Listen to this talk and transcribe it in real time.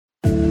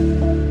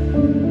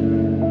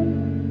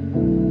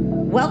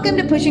Welcome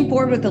to Pushing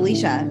Forward with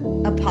Alicia,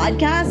 a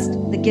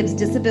podcast that gives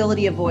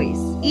disability a voice.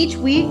 Each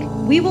week,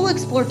 we will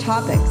explore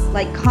topics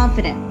like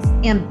confidence,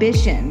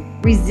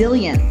 ambition,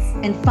 resilience,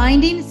 and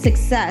finding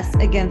success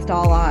against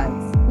all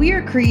odds. We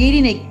are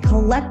creating a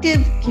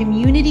collective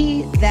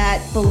community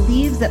that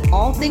believes that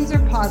all things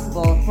are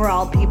possible for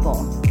all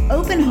people.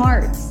 Open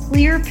hearts,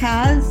 clear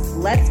paths,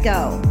 let's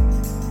go.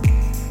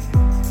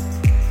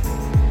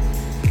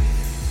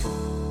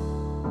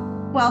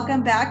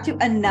 Welcome back to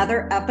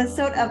another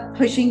episode of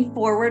Pushing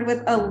Forward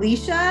with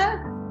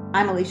Alicia.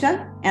 I'm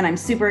Alicia, and I'm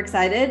super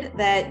excited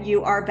that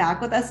you are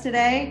back with us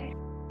today.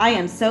 I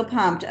am so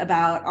pumped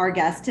about our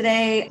guest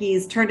today.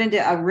 He's turned into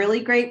a really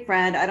great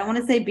friend. I don't want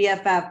to say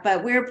BFF,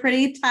 but we're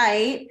pretty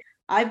tight.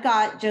 I've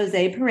got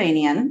Joze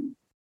Piranian.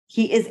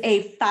 He is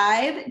a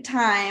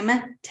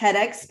 5-time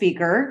TEDx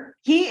speaker.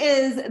 He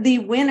is the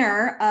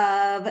winner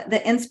of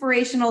the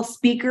Inspirational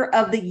Speaker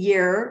of the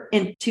Year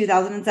in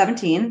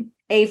 2017.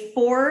 A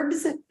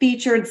Forbes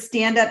featured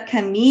stand-up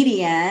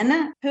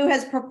comedian who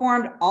has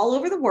performed all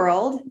over the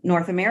world,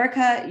 North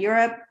America,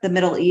 Europe, the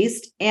Middle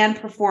East, and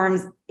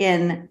performs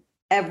in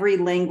every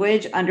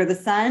language under the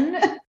sun.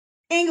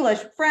 English,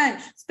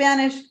 French,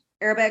 Spanish,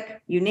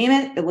 Arabic, you name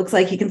it. It looks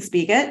like he can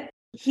speak it.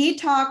 He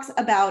talks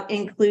about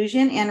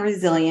inclusion and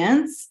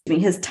resilience.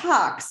 His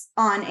talks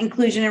on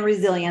inclusion and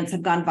resilience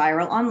have gone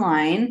viral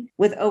online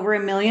with over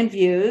 1 million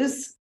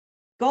views.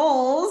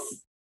 Goals.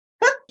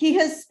 He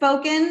has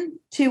spoken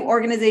to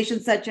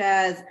organizations such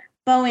as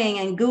Boeing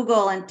and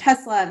Google and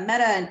Tesla,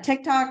 Meta and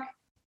TikTok.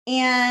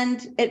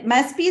 And it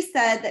must be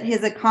said that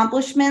his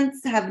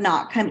accomplishments have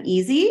not come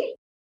easy.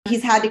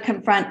 He's had to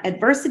confront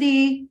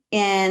adversity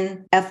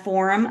in a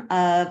form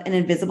of an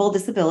invisible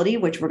disability,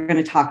 which we're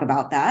going to talk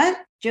about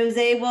that.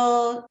 Joze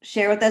will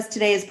share with us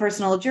today his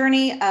personal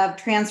journey of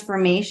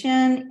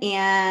transformation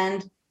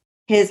and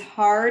his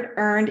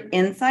hard-earned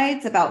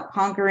insights about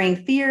conquering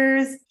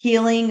fears,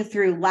 healing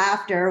through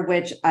laughter,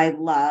 which I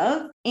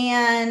love,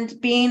 and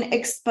being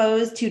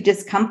exposed to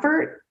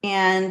discomfort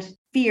and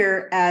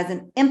fear as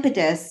an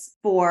impetus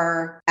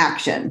for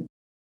action.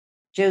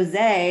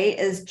 Joze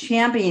is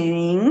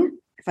championing,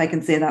 if I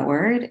can say that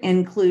word,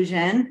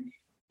 inclusion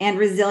and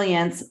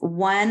resilience,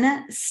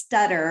 one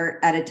stutter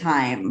at a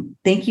time.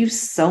 Thank you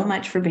so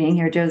much for being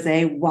here,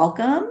 Joze.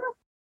 Welcome.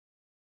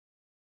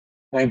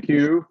 Thank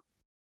you.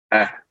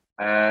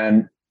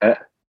 And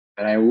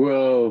I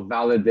will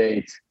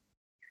validate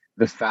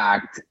the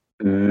fact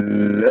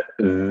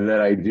that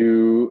I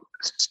do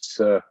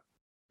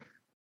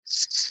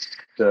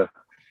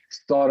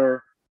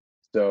stutter.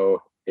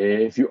 So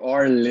if you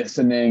are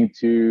listening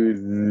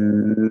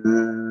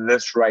to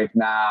this right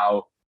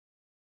now,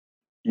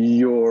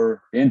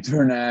 your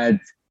internet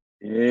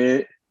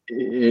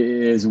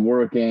is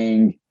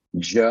working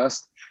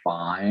just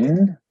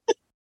fine.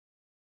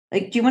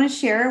 Do you want to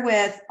share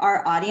with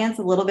our audience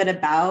a little bit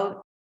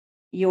about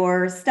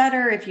your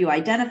stutter, if you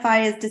identify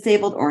as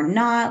disabled or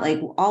not,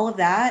 like all of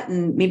that,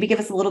 and maybe give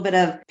us a little bit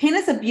of, paint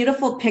us a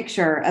beautiful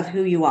picture of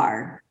who you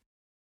are?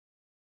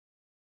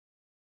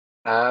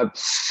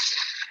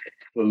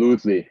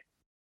 Absolutely.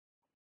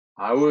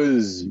 I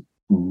was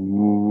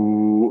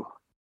born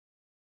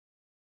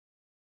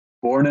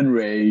and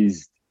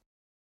raised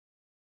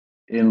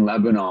in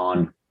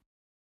Lebanon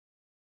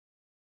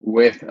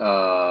with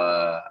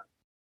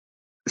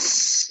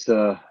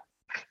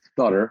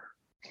stutter,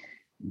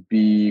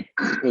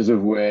 because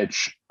of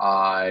which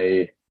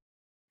I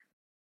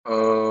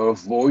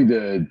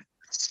avoided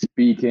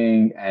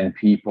speaking and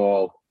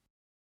people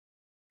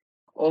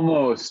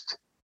almost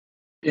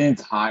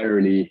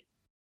entirely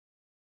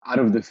out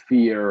of the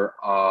fear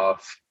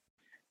of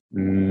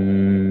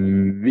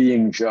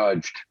being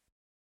judged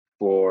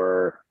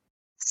for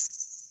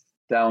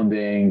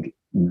sounding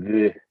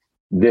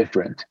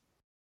different.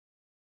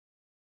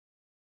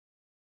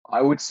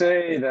 I would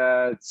say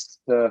that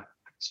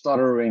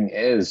stuttering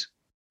is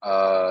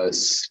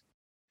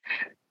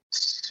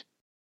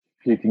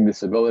speaking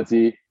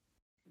disability.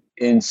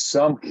 In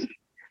some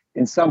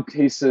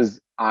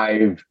cases,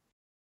 I've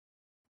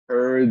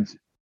heard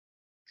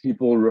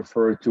people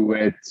refer to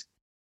it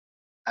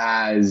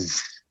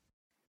as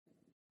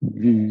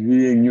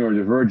being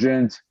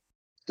neurodivergent.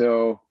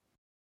 So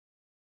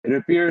it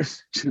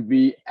appears to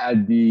be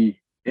at the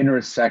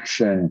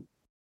intersection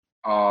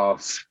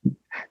of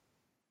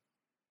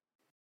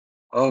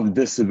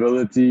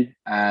disability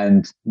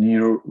and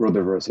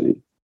neurodiversity.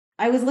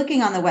 I was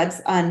looking on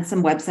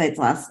some websites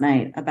last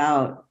night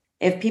about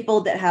if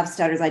people that have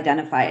stutters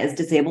identify as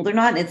disabled or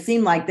not. And it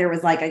seemed like there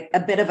was like a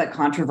bit of a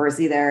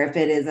controversy there if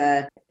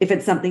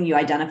it's something you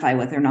identify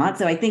with or not.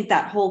 So I think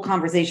that whole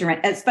conversation,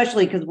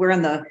 especially because we're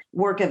in the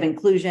work of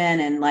inclusion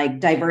and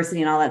like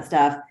diversity and all that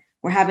stuff,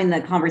 we're having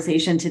the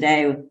conversation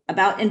today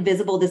about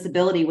invisible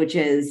disability, which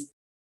is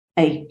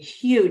a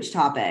huge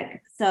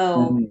topic.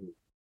 So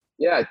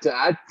yeah, to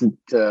add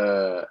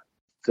to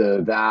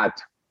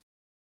that,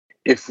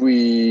 if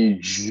we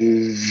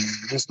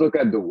just look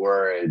at the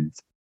word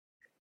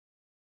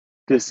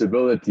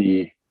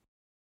disability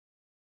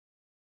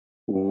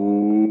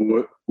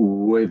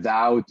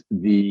without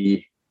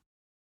the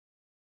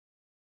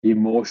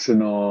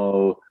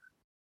emotional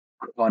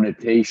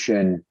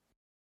connotation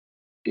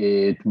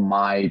it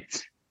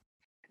might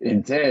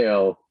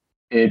entail.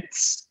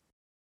 It's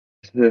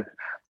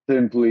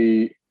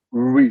simply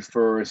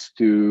refers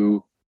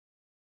to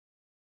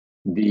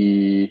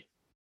the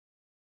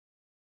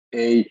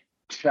a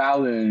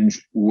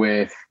challenge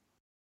with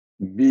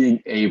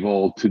being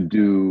able to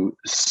do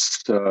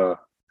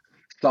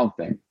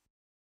something.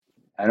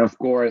 And of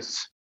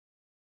course,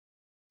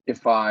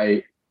 if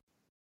I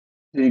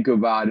think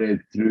about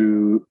it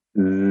through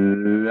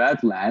that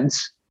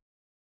lens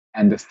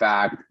and the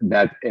fact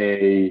that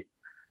a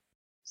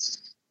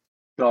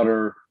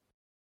stutter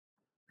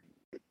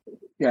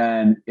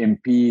can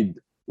impede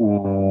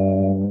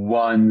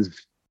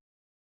one's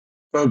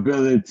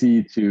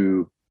ability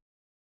to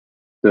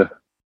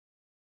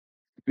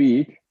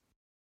speak,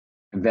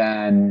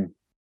 then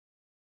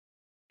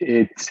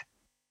it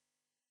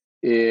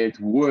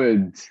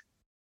would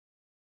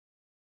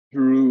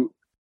through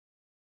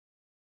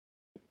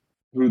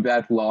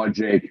that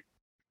logic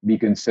be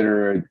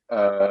considered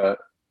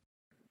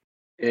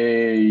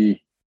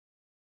a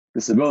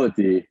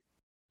disability.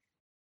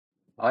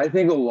 I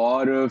think a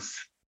lot of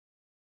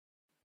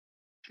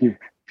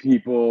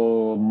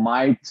people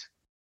might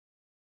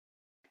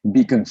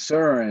be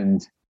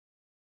concerned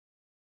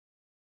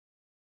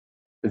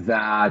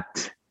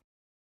that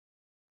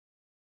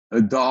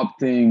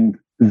adopting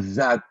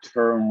that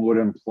term would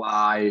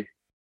imply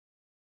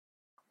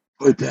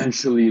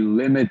potentially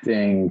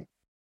limiting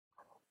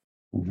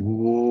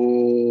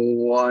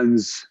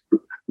one's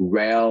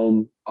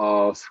realm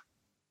of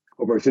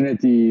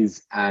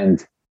opportunities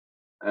and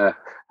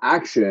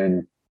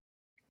action.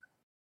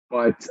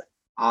 But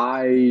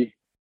I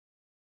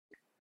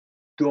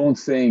don't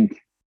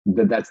think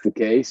that that's the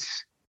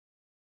case.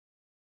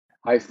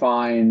 I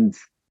find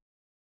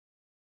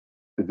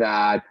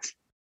that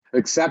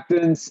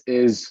acceptance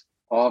is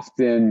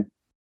often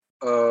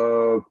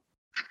a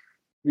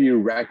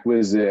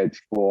prerequisite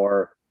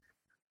for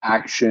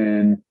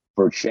action,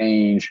 for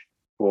change,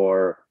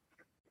 for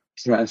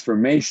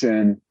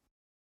transformation.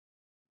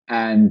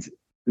 And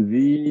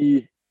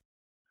the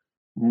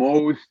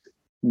most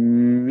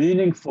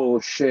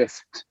meaningful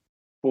shift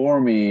for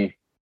me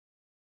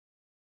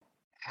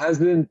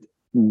hasn't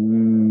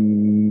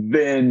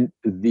been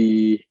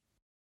the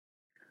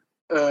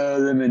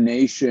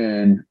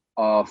elimination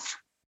of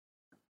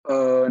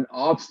an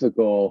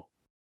obstacle.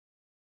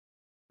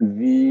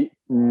 The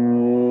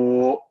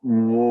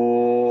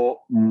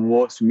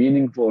most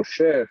meaningful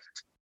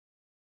shift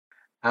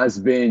has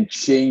been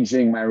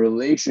changing my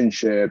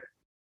relationship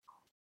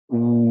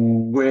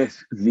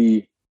with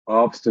the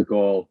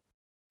obstacle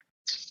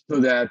so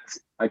that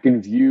I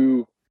can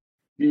view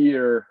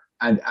fear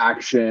and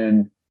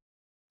action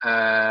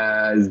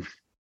as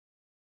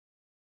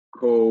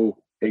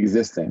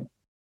coexisting.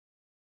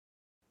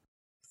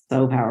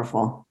 So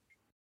powerful.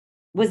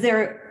 Was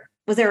there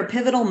a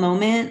pivotal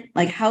moment?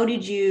 Like, how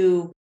did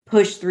you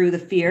push through the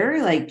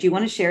fear? Like, do you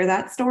want to share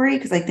that story?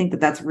 Because I think that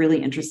that's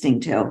really interesting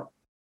too.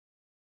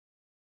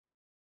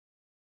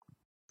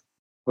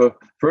 Well,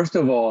 first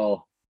of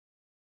all,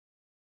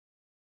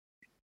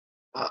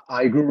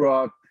 I grew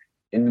up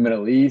in the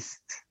Middle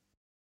East,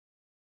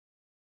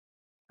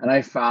 and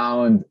I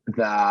found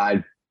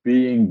that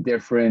being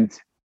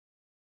different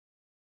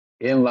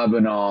in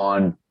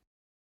Lebanon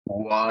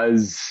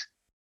was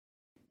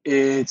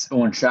its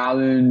own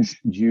challenge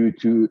due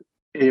to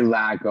a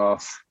lack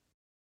of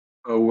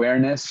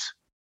awareness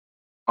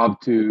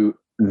up to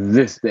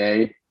this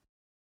day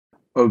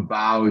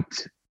about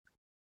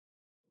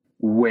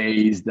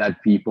ways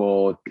that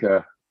people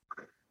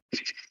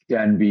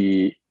can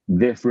be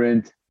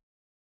different.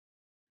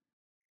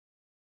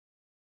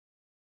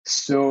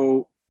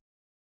 So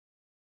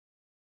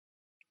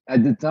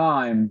at the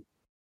time,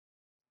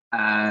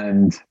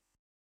 and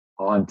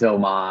until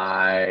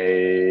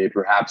my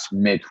perhaps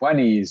mid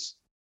 20s,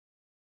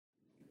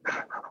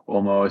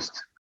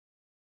 almost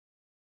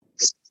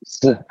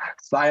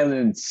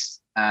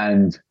silence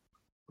and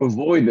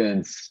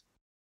avoidance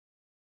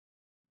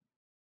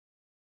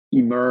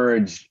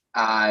emerged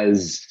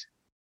as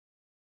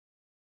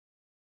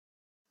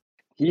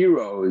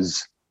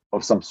heroes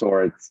of some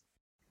sort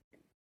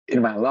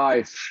in my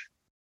life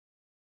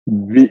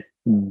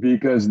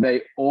because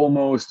they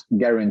almost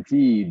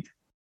guaranteed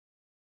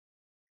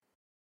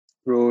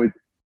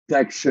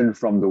protection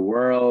from the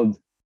world,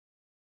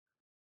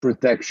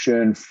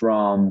 protection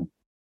from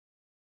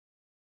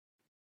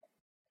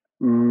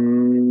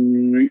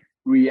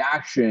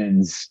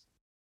reactions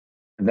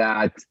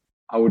that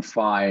I would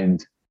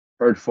find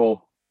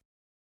hurtful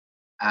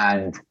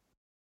and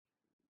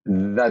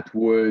that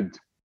would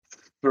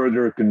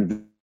further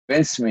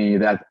convince me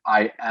that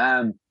I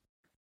am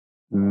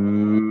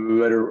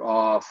better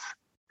off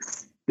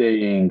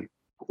staying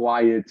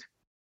quiet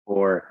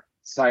or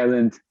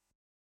silent.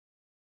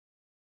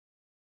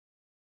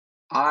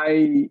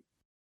 I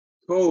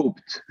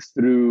coped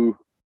through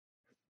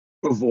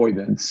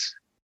avoidance.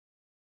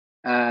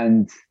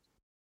 And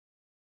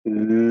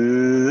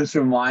this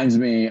reminds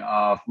me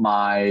of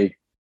my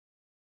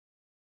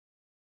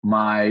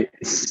my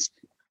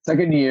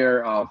second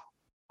year of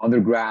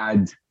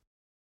undergrad,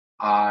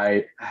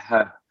 I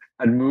had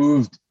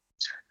moved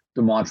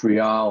to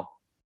Montreal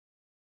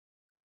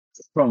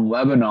from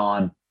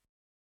Lebanon,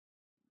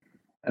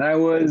 and I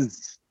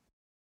was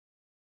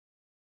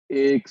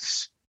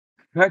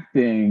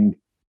expecting,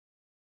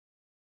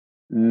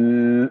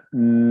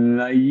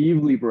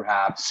 naively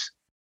perhaps,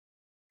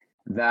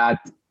 that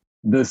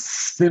the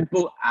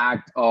simple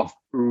act of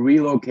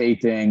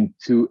relocating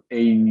to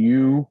a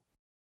new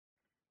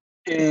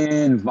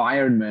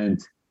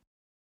environment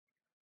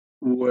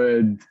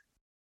would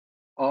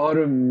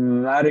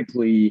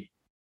automatically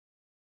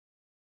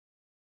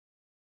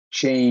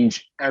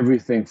change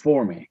everything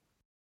for me.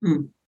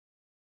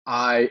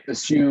 I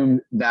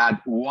assumed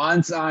that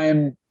once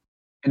I'm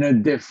in a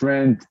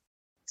different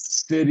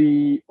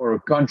city or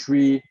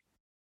country,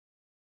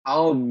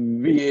 I'll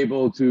be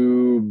able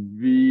to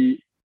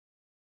be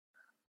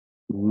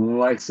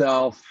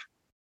myself.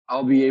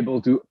 I'll be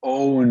able to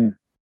own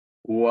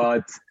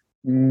what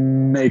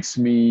makes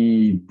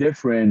me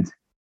different,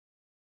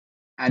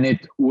 and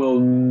it will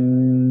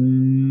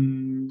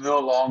no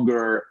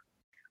longer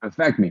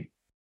affect me.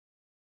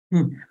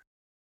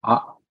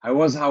 I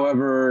was,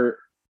 however,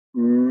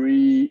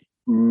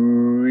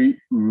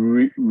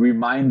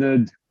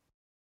 reminded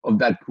of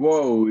that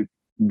quote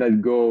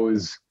that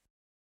goes,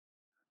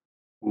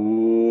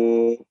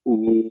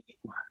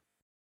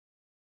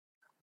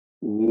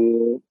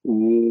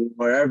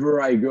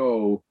 wherever I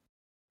go,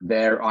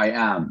 there I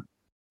am.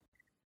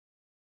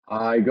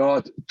 I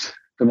got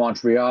to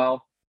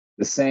Montreal,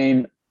 the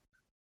same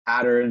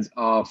patterns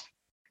of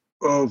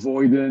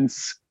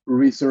avoidance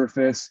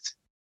resurfaced.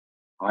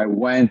 I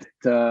went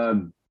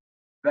to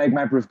beg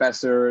my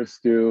professors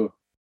to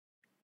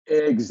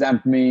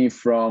exempt me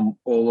from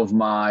all of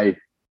my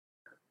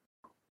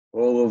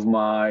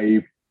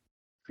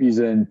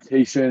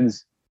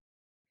presentations.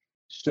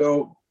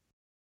 So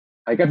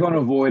I kept on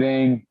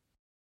avoiding,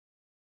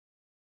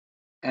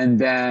 and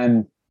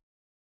then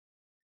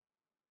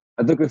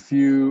I took a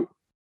few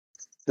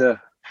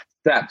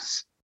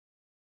steps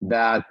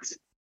that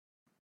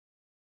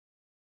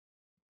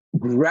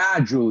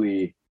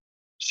gradually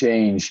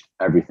changed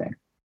everything.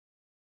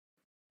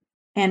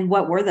 And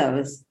what were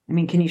those? I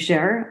mean, can you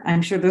share?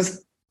 I'm sure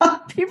there's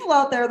people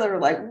out there that are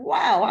like,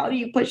 wow, how do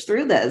you push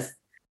through this?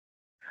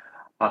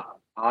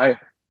 I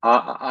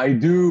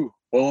do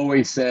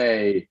always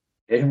say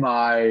in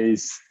my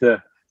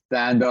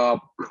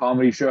stand-up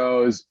comedy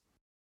shows,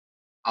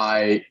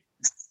 I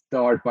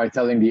start by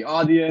telling the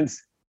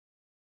audience,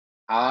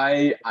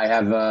 I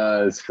have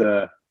a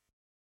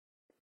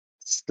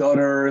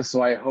stutter,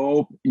 so I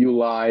hope you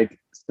like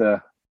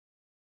the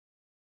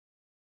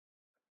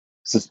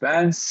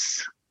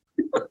suspense.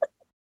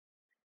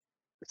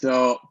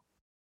 So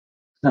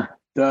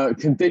to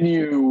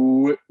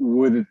continue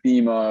with the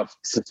theme of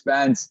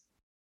suspense,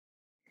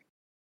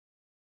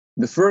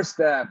 the first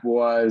step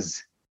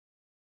was,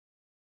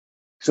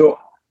 so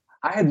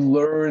I had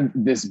learned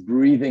this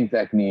breathing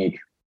technique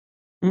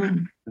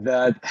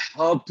that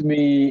helped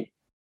me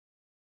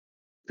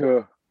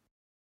to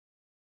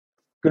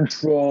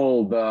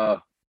control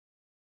the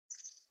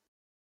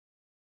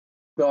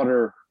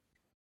stutter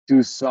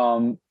to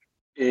some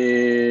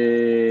extent.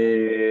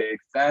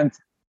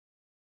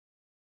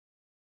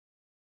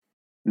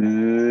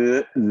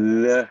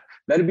 That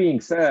being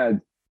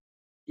said,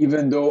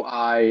 even though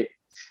I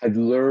had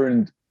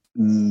learned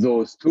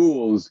those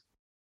tools,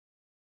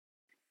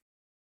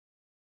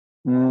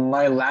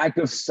 my lack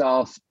of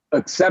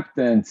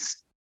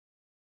self-acceptance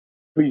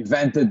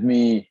prevented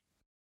me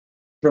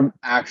from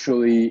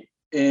actually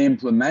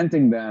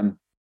implementing them,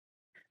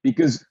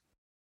 because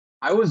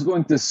I was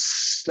going to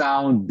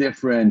sound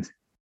different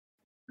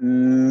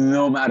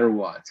no matter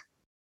what.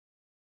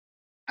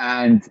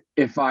 And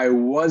if I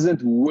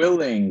wasn't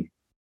willing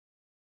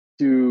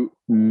to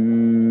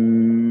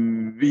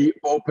be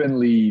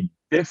openly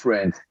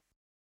different,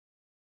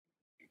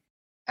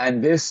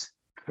 and this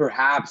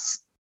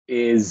perhaps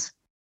is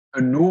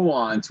a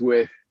nuance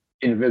with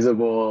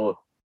invisible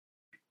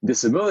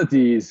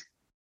disabilities,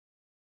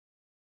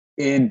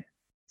 in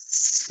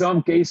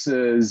some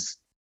cases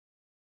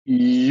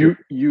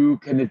you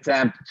can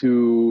attempt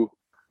to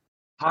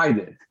hide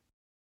it.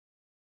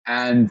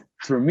 And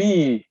for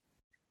me,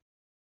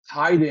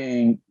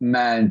 hiding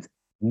meant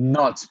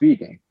not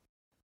speaking.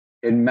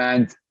 It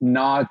meant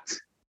not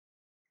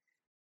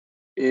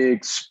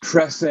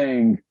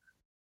expressing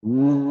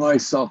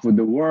myself with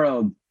the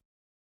world,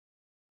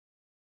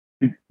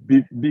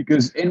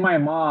 because in my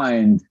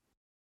mind,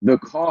 the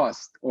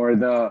cost or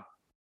the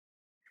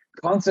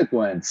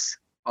consequence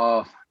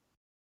of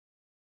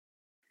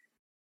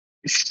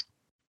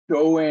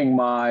showing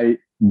my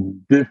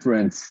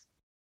difference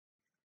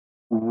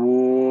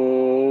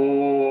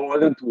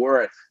wasn't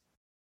worth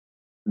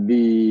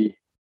the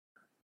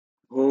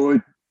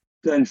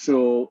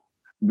potential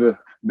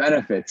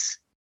benefits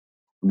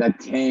that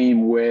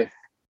came with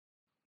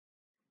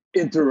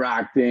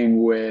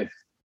interacting with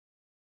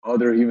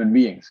other human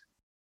beings.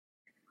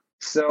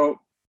 So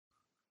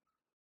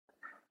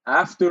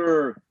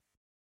after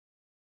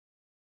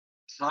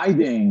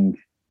hiding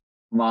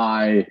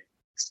my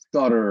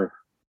stutter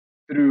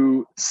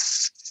through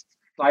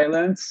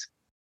silence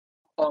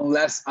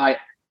unless I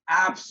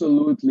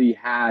absolutely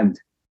had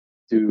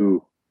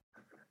to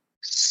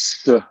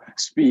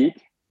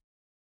speak.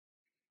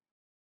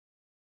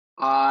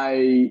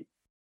 I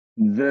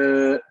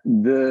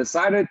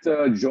decided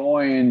to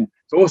join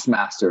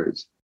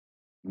Toastmasters,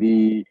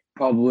 the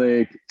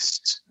public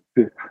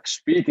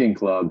speaking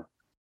club,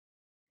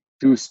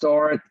 to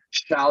start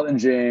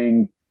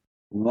challenging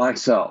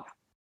myself.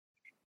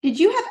 Did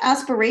you have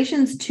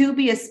aspirations to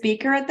be a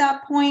speaker at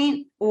that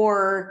point,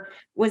 or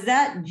was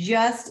that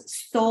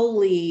just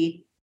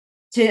solely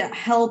to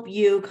help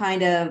you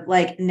kind of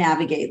like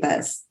navigate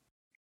this?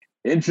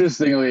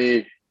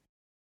 Interestingly,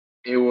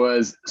 it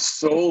was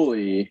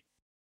solely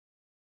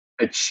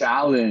a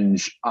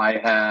challenge I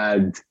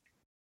had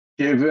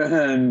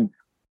given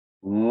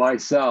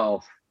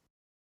myself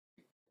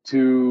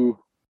to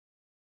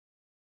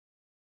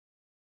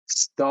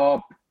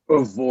stop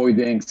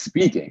avoiding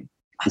speaking.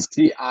 You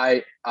see,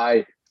 I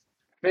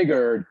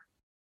figured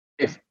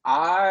if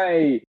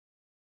I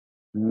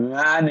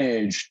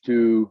manage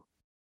to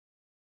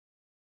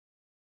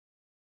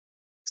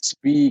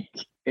speak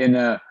in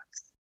a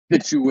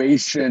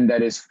situation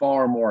that is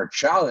far more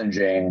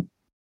challenging,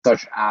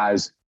 such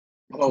as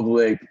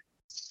public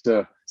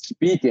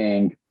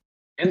speaking,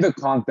 in the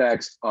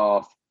context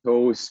of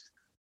Toast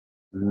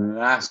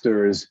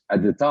Masters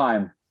at the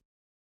time,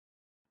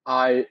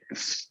 I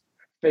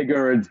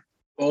figured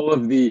all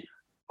of the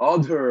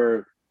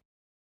other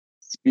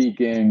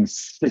speaking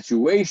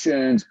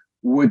situations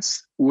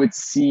would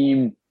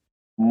seem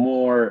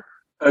more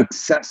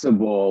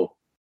accessible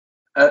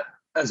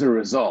as a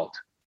result.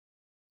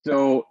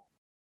 So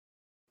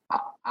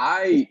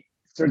I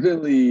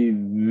certainly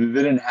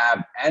didn't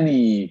have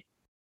any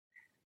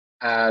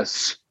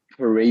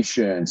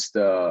aspirations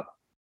to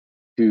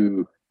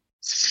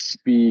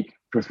speak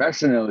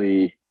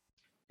professionally.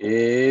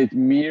 It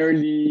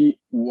merely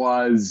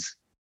was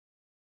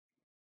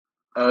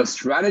a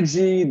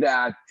strategy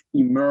that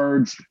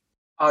emerged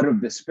out of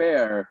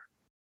despair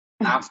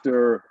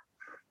after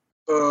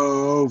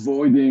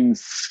avoiding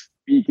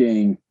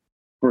speaking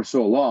for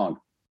so long.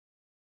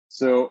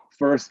 So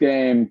first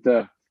game,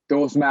 the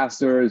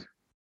Toastmasters.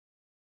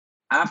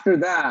 After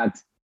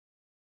that,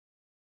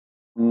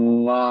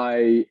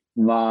 my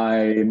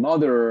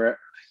mother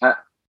had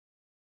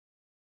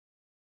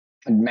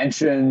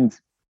mentioned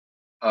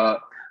the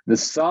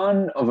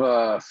son of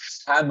a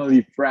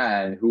family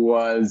friend who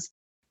was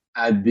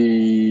at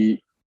the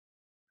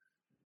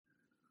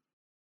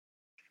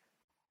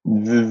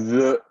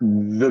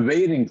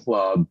debating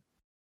club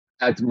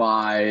at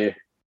my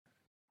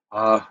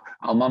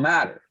alma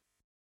mater,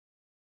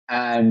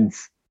 and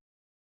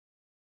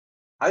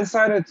I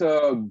decided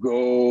to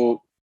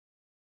go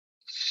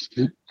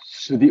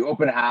to the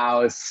open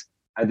house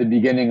at the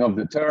beginning of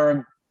the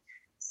term,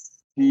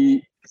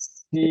 see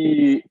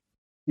see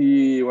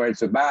see what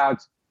it's about.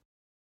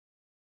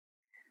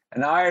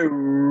 And I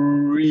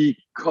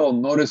recall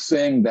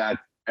noticing that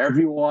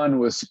everyone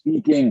was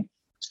speaking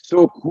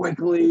so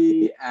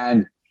quickly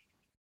and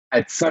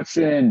at such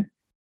an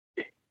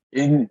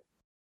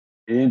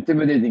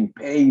intimidating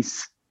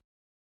pace.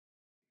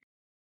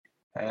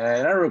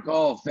 And I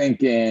recall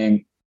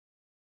thinking,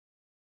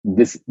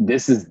 this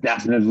is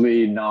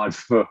definitely not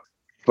for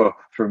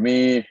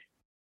me.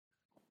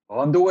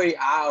 On the way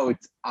out,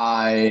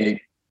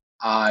 I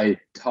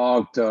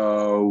talked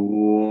to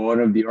one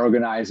of the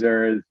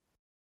organizers.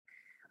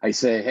 I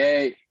say,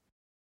 hey,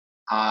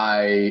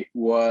 I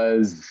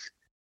was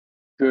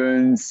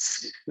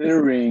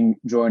considering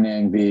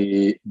joining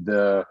the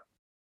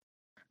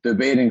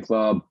debating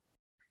club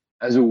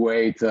as a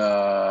way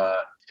to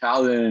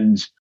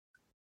challenge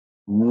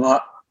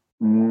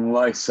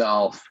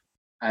myself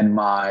and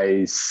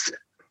my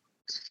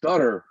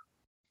stutter,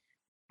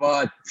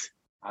 but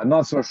I'm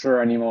not so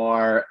sure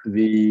anymore.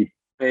 The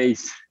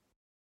pace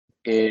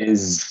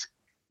is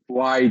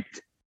quite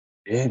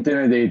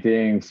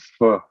intimidating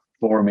for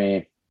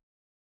me.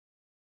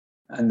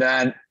 And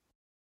then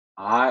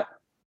I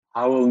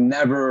will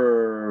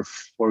never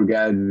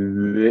forget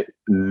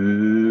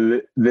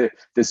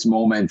this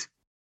moment.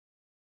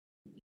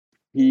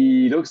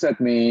 He looks at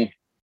me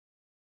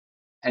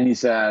and he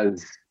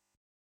says,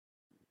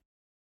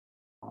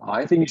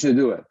 I think you should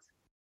do it.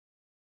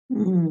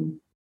 Mm.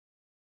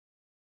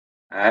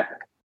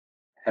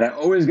 And I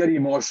always get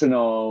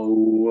emotional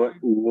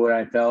when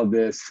I tell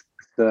this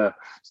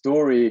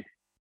story,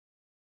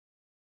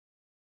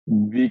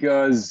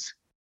 because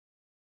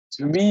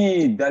to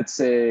me that's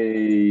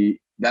a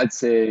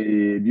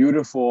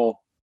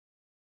beautiful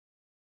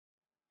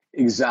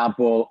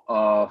example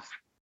of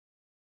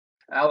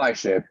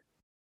allyship,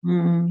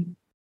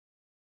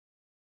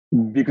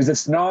 because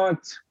it's not,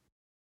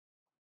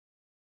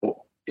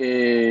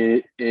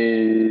 it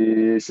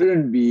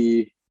shouldn't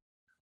be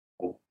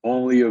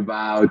only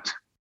about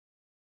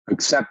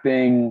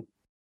accepting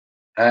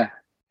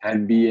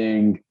and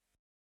being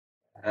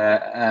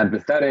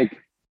empathetic.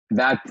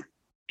 That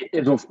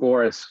is, of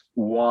course,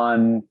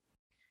 one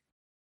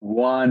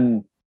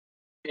one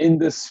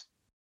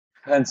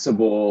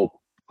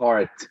indispensable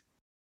part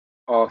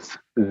of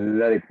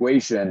that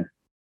equation.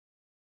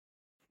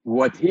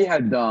 What he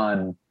had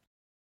done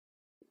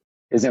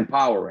is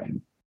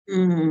empowering.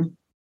 Mm-hmm.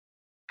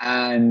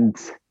 And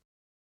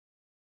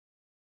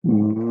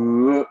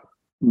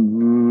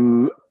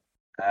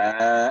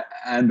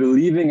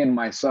believing in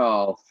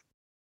myself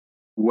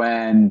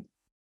when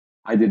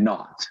I did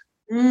not.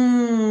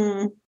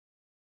 The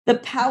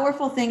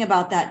powerful thing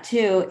about that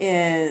too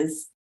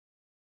is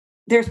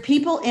there's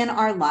people in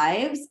our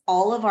lives,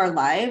 all of our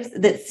lives,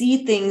 that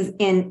see things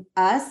in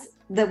us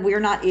that we're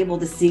not able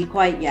to see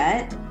quite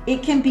yet.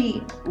 It can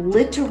be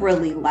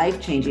literally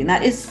life-changing.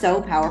 That is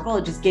so powerful.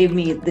 It just gave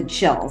me the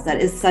chills.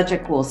 That is such a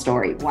cool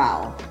story.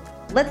 Wow.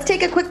 Let's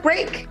take a quick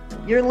break.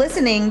 You're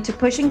listening to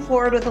Pushing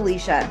Forward with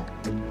Alicia.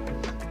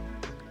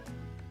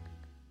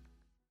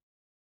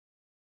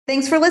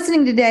 Thanks for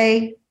listening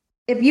today.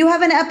 If you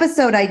have an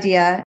episode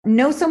idea,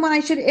 know someone I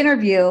should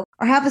interview,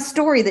 or have a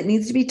story that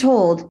needs to be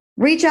told,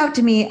 reach out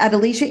to me at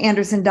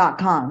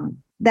aliciaanderson.com.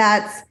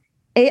 That's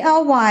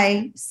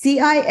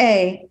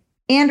ALYCIA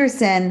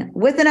Anderson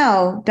with an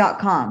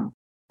O.com.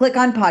 Click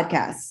on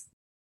podcasts.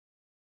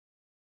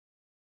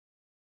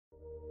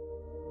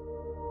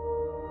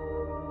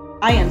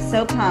 I am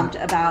so pumped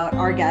about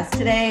our guest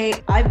today.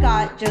 I've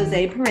got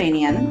Joze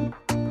Piranian.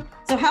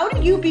 So how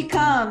do you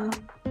become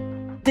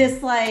this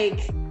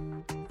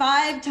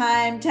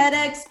 5-time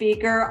TEDx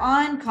speaker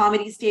on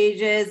comedy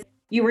stages?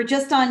 You were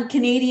just on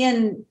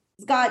Canadian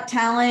Got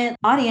Talent,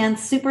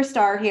 audience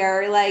superstar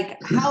here.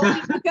 How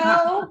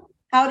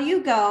do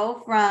you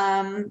go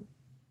from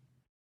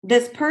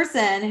this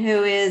person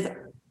who is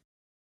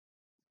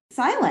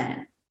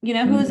silent,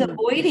 who's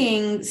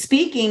avoiding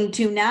speaking,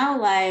 to now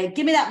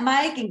give me that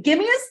mic and give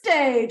me a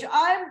stage.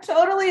 I'm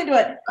totally into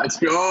it. Let's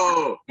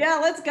go. Yeah,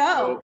 let's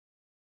go.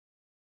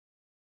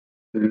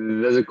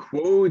 There's a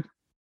quote,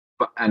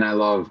 and I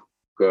love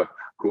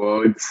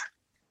quotes.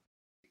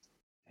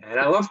 And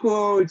I love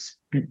quotes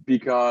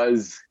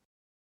because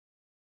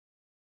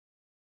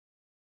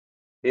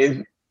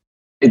it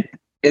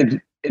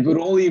would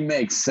only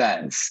make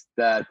sense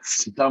that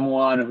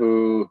someone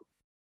who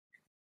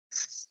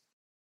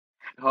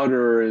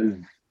stutters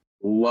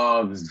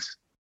loves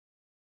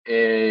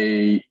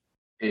a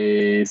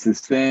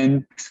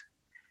succinct,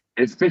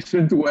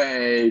 efficient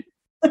way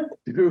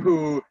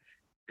to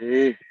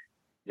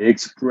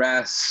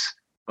express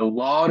a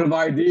lot of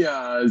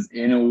ideas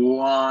in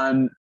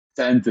one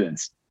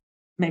sentence.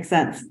 Makes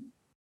sense.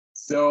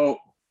 So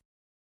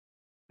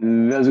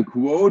there's a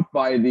quote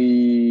by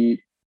the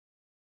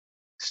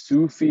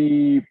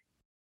Sufi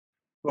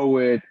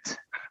poet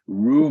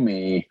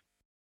Rumi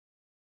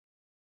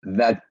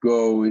that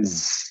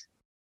goes,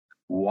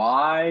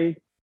 "Why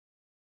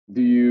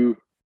do you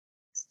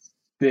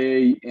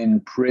stay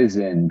in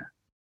prison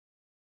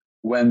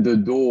when the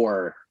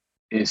door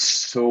is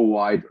so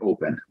wide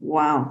open?"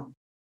 Wow.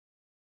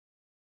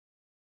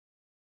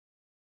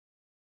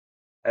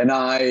 And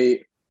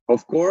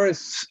of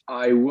course,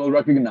 I will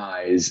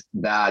recognize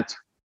that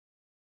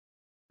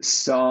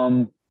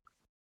some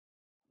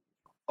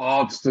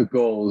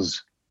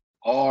obstacles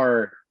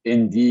are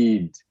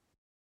indeed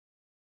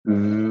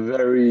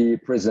very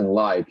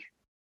prison-like.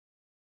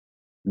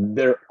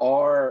 There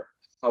are,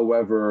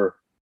 however,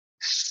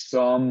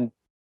 some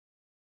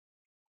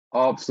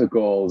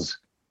obstacles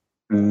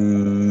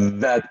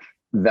that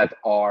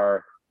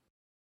are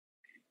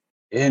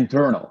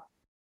internal.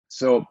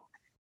 So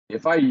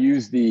if I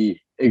use the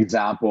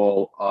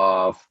example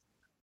of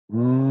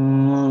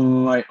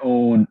my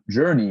own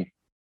journey,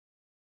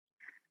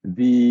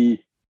 the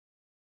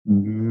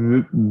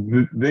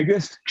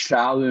biggest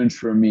challenge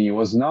for me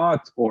was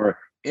not, or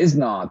is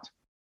not,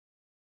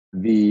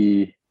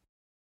 the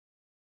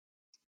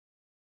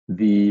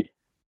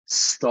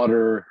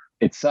stutter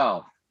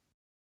itself.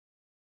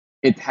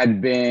 It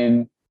had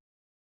been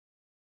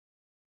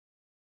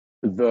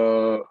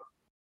the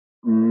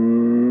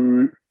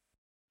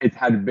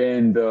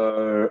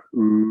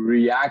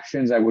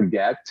reactions I would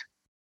get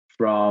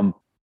from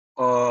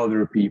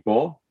other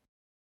people,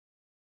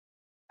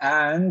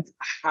 and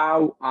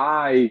how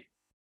I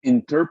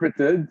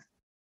interpreted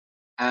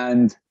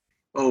and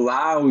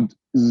allowed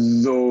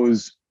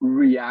those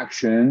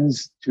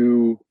reactions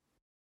to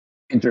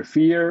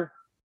interfere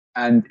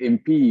and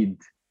impede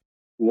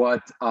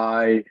what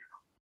I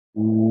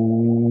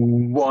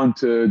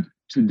wanted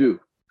to do.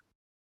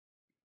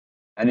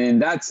 And in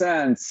that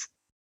sense,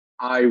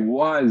 I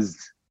was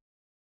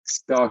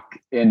stuck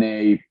in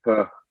a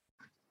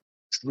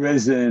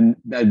prison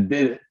that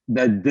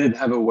did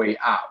have a way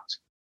out.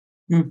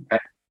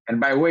 And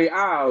by way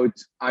out,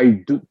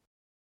 I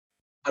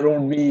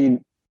don't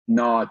mean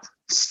not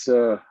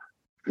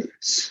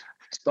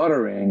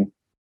stuttering.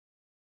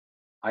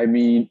 I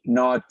mean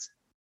not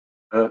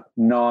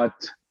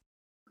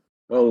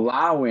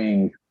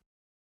allowing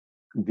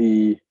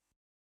the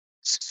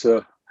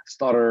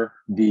stutter,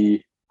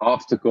 the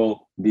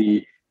obstacle,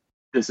 the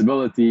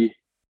disability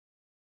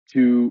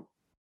to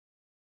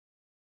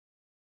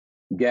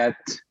get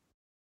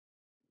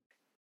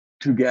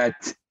to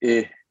get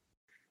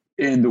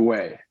in the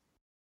way.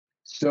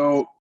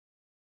 So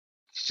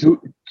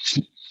to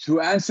to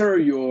answer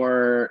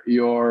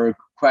your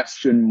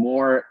question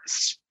more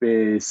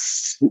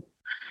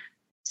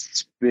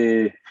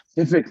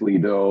specifically,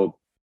 though,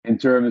 in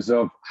terms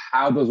of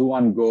how does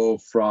one go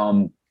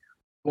from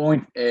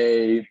point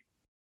A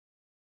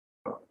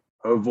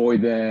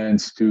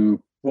avoidance to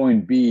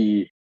point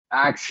B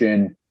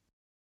action,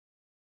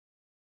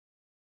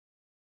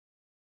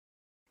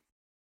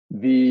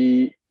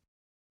 the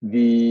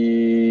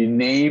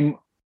name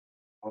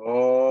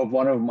of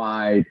one of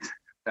my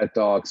TED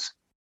Talks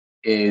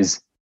is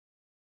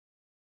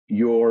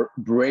 "Your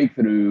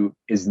breakthrough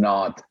is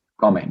not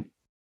coming."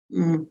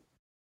 Mm.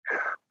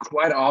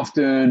 Quite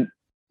often,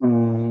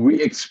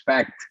 we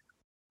expect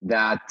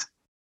that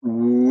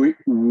we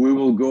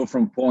will go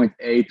from point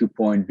A to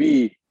point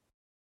B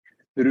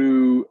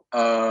through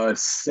a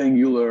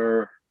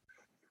singular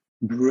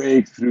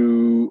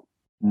breakthrough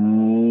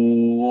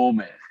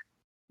moment,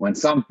 when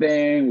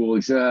something will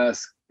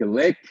just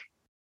click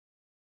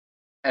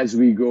as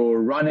we go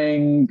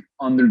running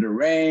under the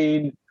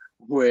rain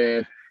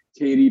with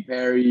Katy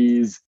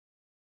Perry's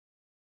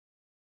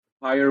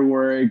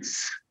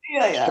fireworks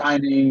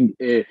shining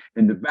in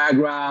the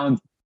background.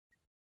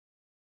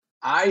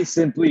 I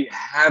simply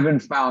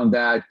haven't found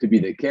that to be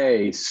the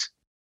case.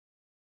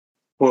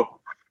 But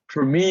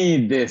for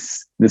me,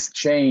 this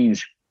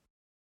change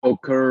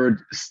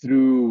occurred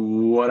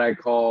through what I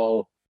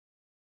call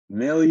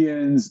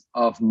millions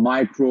of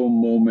micro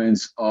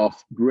moments of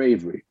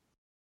bravery.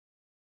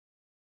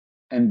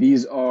 And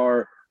these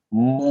are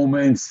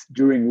moments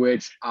during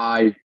which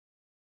I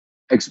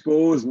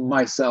expose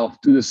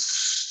myself to the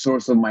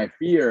source of my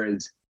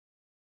fears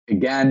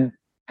again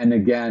and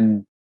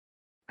again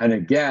and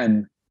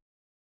again,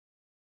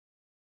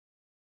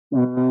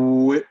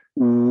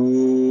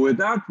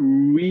 without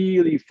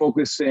really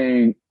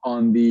focusing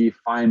on the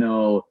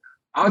final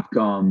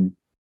outcome.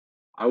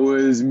 I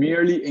was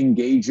merely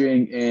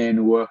engaging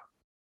in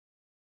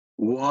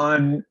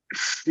one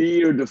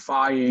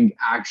fear-defying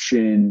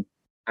action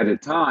at a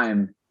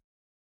time,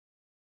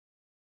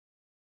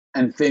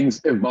 and things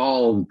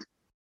evolved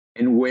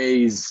in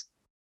ways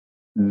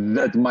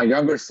that my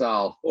younger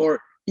self,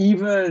 or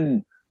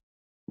even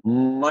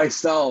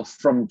myself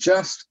from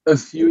just a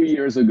few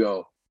years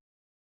ago,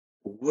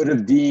 would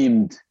have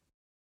deemed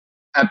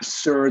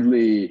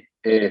absurdly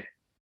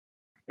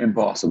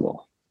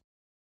impossible.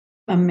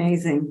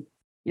 Amazing.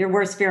 Your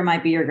worst fear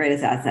might be your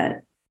greatest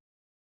asset.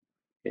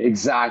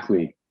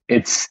 Exactly.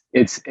 It's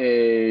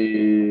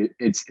a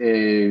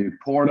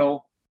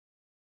portal.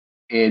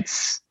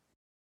 It's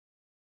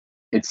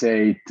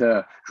a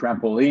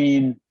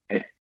trampoline.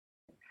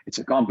 It's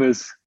a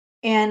compass.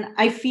 And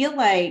I feel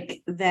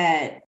like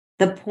that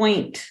the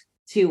point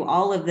to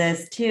all of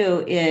this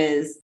too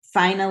is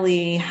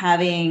finally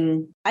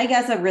having, I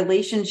guess, a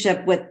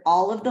relationship with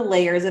all of the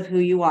layers of who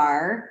you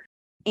are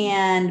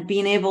and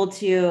being able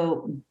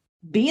to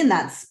be in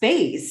that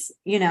space,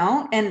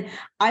 and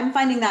I'm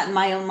finding that in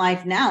my own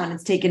life now. And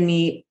it's taken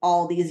me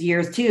all these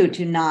years too,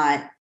 to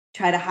not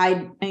try to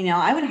hide,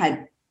 I would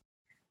hide.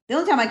 The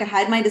only time I could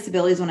hide my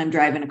disabilities when I'm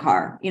driving a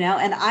car,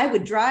 and I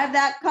would drive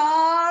that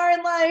car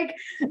and like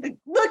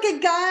look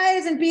at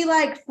guys and be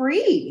like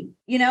free,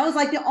 it's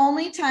like the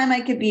only time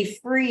I could be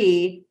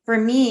free for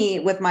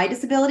me with my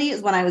disability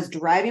is when I was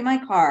driving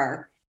my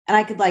car and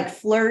I could like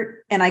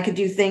flirt and I could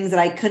do things that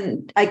I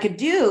could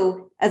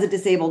do as a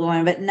disabled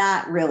woman, but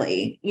not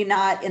really,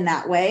 not in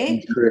that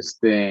way.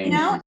 Interesting.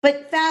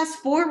 But fast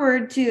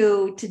forward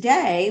to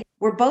today,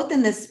 we're both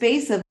in this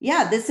space of,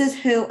 this is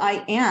who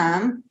I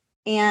am.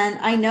 And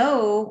I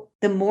know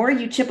the more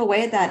you chip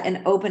away at that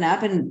and open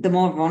up and the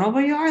more vulnerable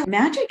you are,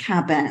 magic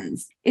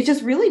happens. It's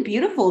just really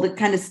beautiful to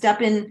kind of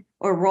step in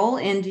or roll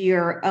into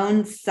your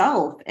own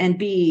self and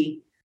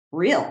be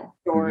real.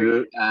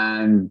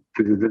 And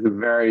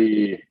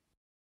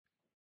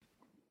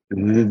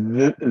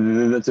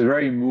that's a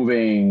very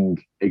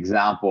moving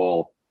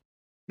example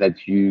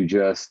that you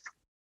just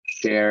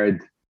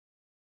shared.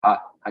 I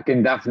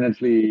can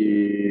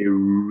definitely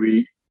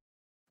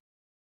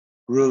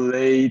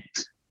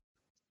relate.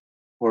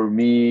 For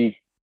me,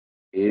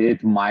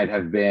 it might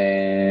have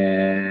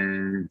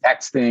been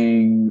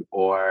texting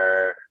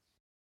or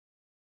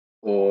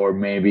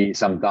maybe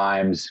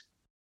sometimes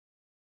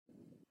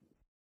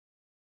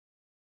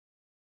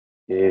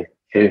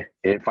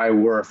if I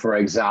were, for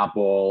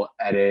example,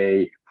 at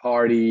a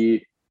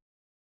party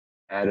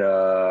and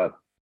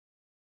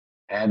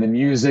the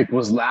music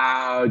was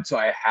loud, so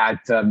I had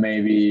to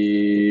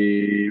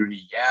maybe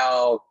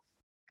yell,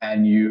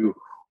 and you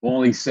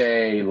only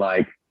say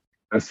like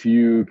a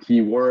few key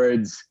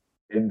words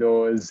in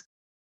those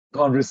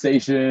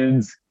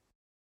conversations.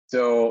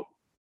 So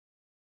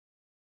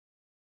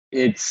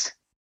it's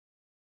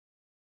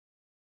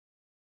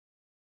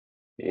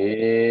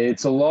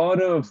a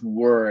lot of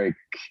work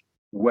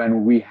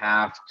when we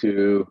have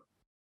to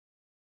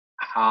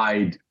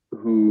hide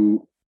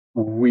who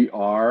we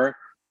are,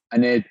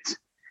 and it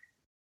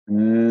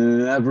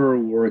never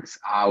works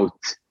out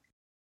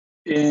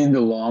in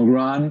the long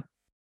run.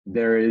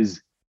 there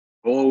is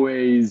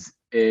always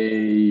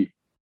a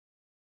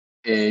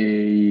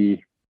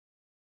a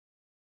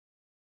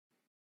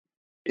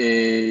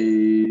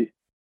a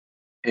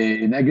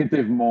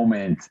negative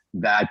moment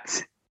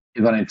that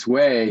is on its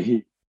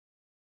way.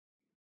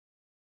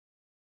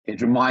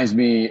 It reminds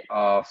me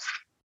of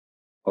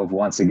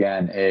once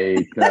again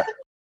a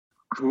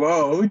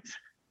quote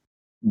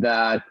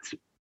that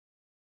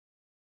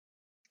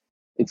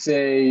it's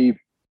a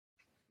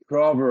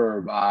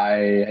proverb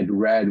I had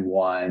read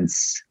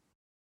once.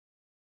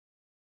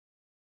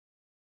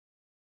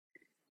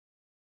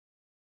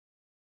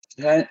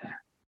 Ten-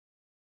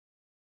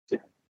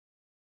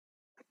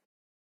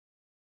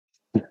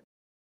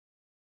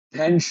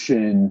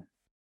 Tension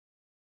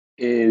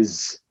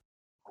is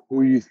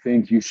who you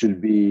think you should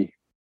be.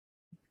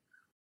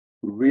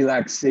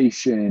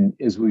 Relaxation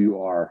is who you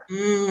are.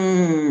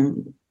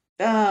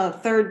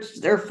 Third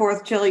or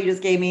fourth chill you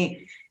just gave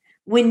me.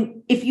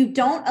 If you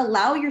don't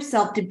allow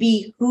yourself to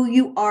be who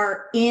you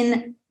are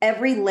in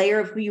every layer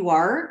of who you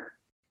are,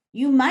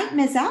 you might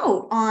miss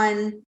out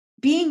on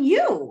being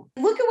you.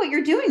 Look at what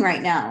you're doing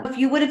right now. If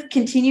you would have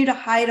continued to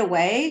hide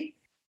away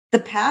the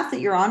path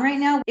that you're on right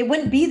now, it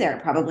wouldn't be there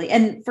probably.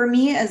 And for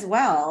me as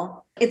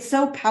well, it's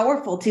so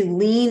powerful to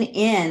lean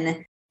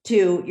in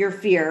to your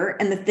fear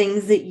and the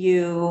things that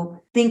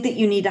you think that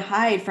you need to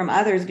hide from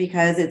others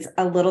because it's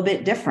a little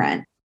bit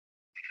different.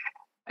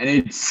 And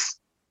it's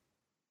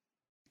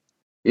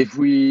if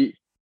we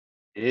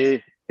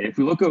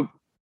look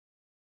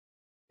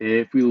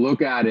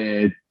at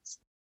it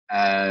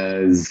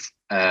as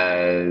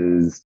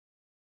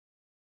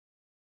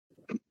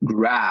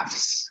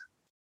graphs,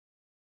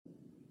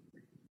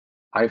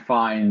 I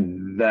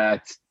find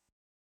that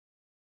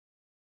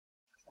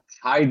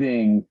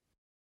hiding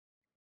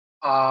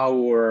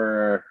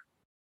our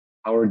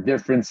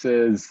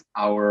differences,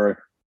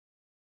 our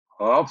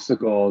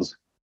obstacles,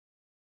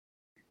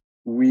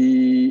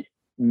 we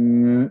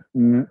may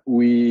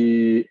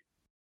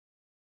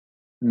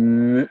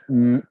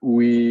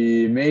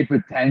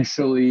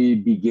potentially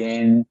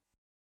begin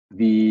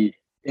the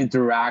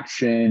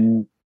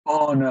interaction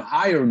on a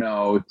higher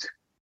note,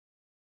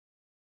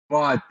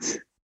 but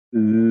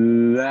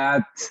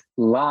that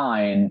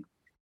line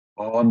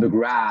on the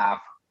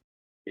graph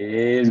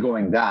is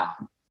going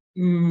down.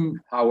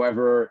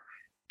 However,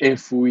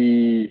 if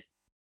we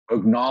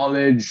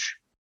acknowledge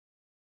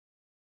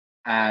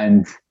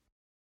and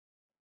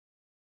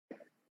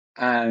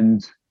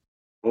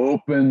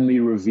openly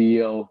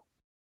reveal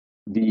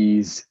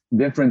these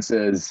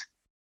differences,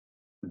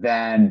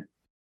 then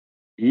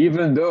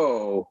even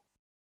though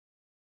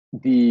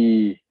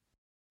the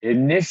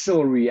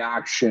initial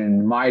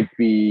reaction might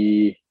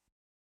be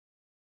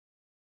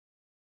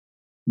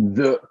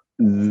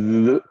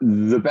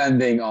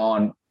depending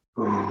on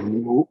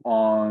who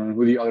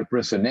the other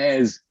person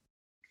is,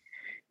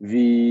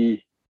 the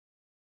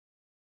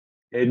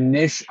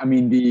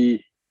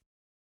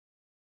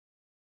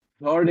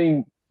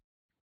starting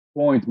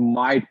point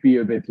might be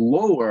a bit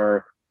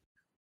lower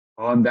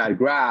on that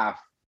graph,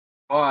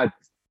 but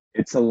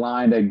it's a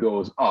line that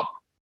goes up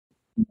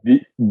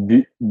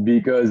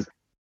because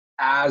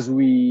as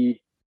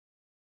we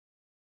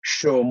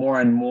show more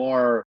and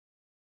more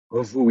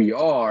of who we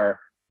are,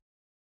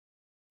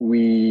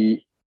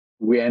 we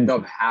end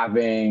up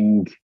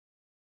having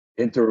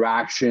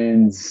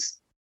interactions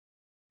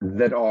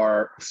that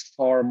are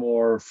far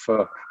more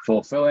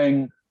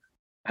fulfilling,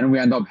 and we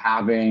end up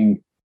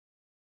having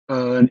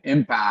an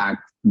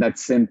impact that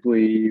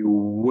simply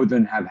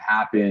wouldn't have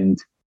happened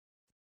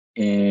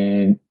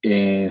in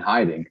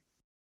hiding.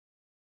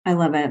 I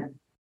love it.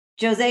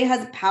 Joze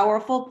has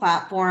powerful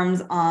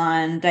platforms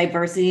on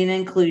diversity and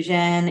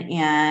inclusion,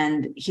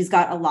 and he's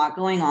got a lot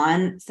going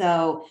on.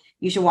 So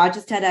you should watch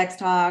his TEDx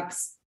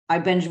talks. I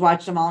binge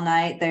watched them all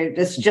night. They're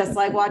just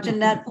like watching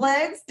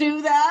Netflix.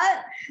 Do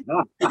that.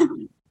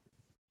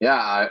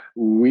 Yeah,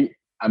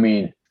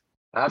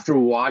 after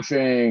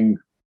watching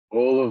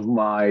all of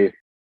my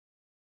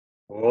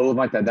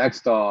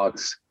TEDx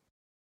talks,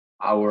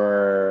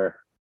 our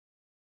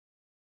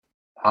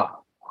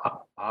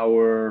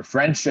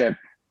friendship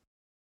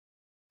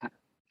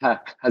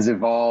has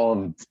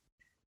evolved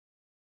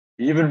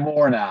even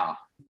more now.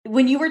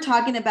 When you were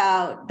talking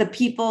about the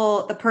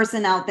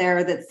person out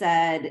there that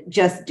said,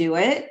 just do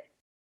it,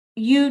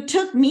 you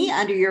took me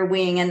under your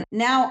wing, and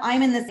now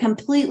I'm in this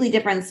completely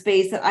different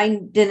space that I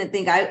didn't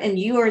think and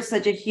you are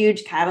such a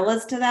huge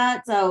catalyst to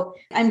that. So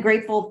I'm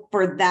grateful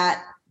for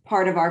that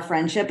part of our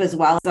friendship as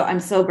well. So I'm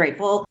so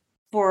grateful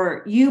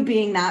for you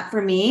being that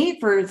for me,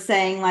 for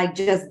saying like,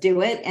 just do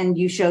it. And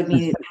you showed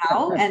me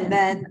how, and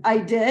then I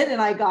did,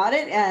 and I got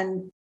it.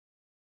 And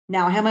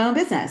now I have my own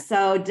business.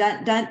 So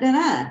dun, dun, dun,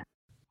 dun.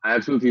 I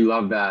absolutely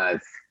love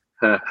that.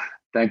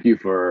 Thank you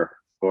for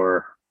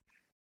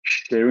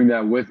sharing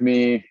that with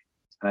me.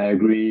 I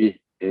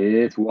agree.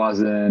 It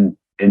was an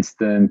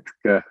instant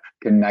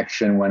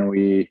connection when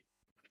we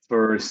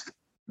first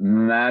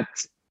met.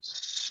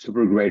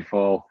 Super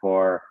grateful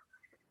for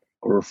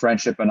our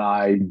friendship, and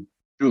I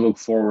do look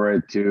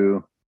forward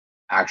to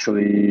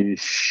actually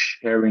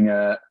sharing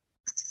a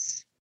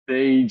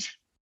stage,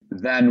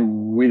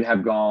 then we'd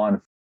have gone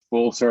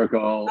full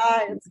circle.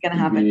 It's going to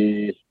happen.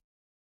 We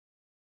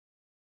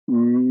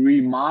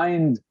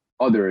remind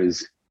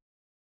others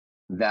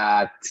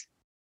that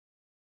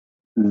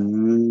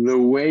the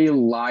way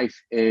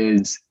life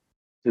is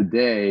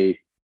today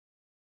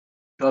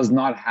does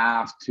not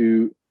have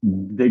to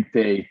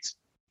dictate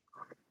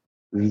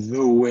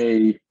the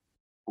way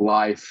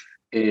life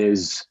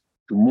is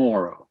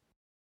tomorrow.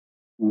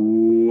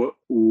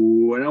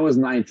 When I was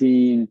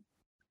 19,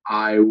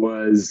 I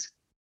was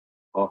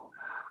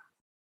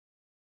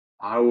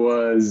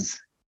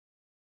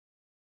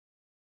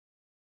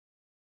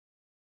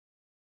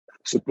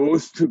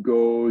supposed to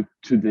go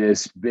to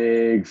this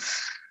big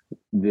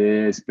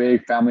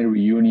family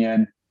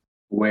reunion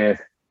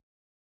with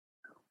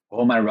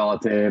all my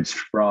relatives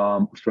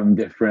from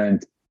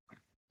different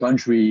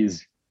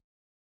countries,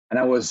 and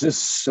I was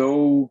just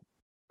so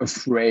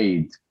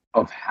afraid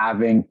of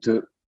having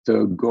to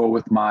go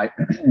with my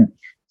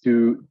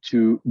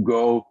to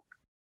go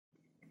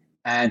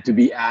and to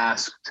be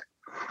asked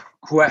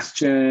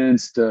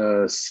questions,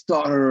 to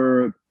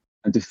stutter,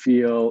 and to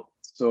feel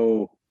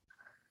so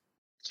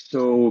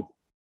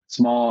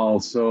small,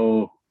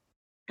 so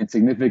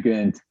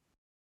insignificant,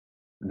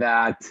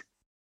 that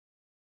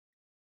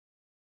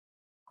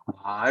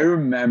I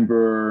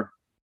remember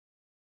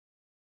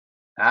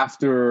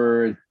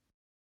after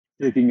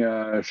taking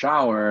a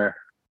shower,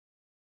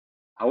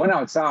 I went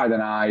outside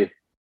and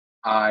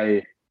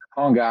I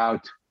hung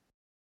out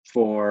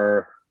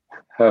for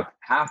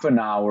half an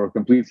hour,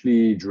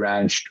 completely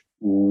drenched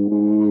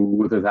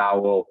with a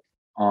towel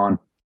on,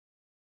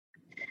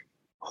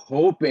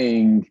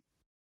 hoping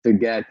to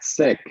get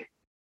sick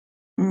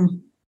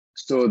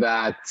so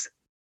that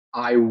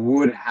I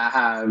would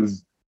have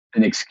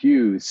an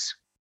excuse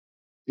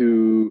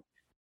to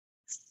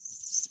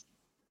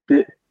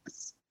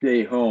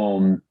stay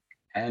home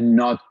and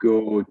not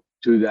go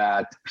to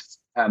that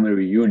family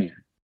reunion.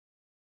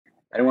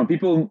 And when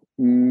people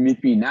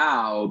meet me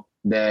now,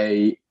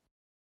 they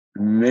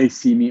may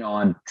see me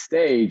on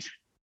stage.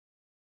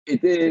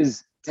 It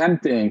is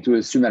tempting to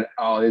assume that,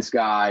 oh, this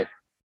guy,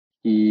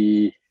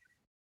 he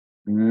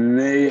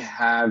may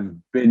have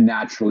been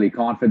naturally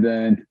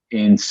confident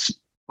in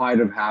spite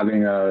of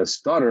having a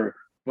stutter,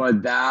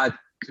 but that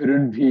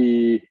couldn't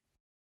be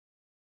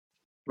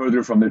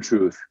further from the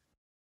truth.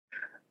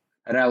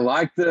 And I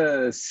like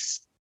to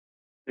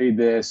say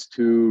this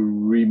to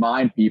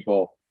remind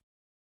people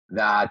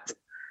that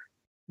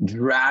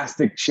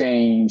drastic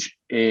change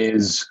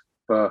is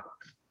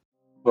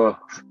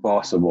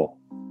possible.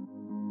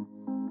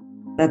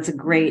 That's a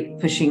great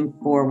pushing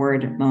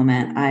forward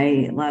moment.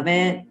 I love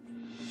it.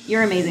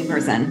 You're an amazing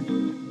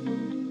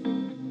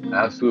person.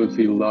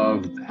 Absolutely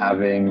loved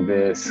having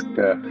this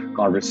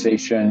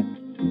conversation.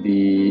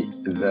 The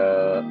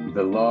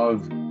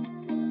love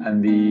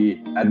and the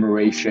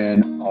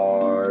admiration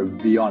are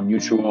beyond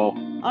mutual.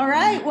 All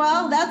right.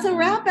 Well, that's a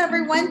wrap,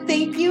 everyone.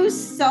 Thank you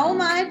so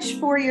much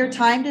for your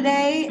time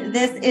today.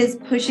 This is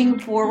Pushing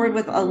Forward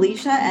with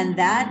Alicia, and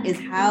that is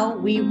how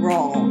we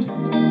roll.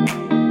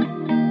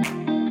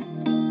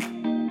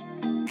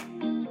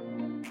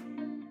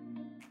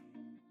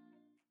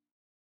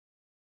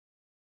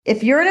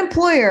 If you're an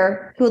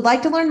employer who would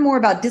like to learn more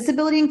about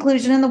disability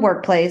inclusion in the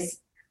workplace,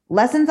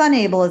 lessons on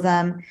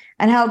ableism,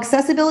 and how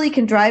accessibility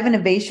can drive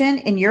innovation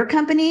in your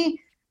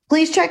company,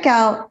 please check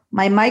out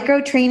my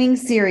micro training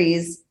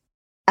series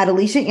at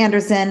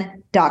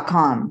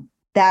aliciaanderson.com.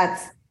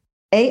 That's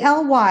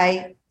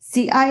ALYCIA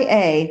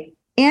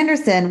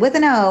Anderson with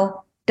an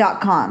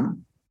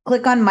O.com.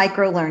 Click on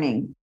micro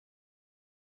learning.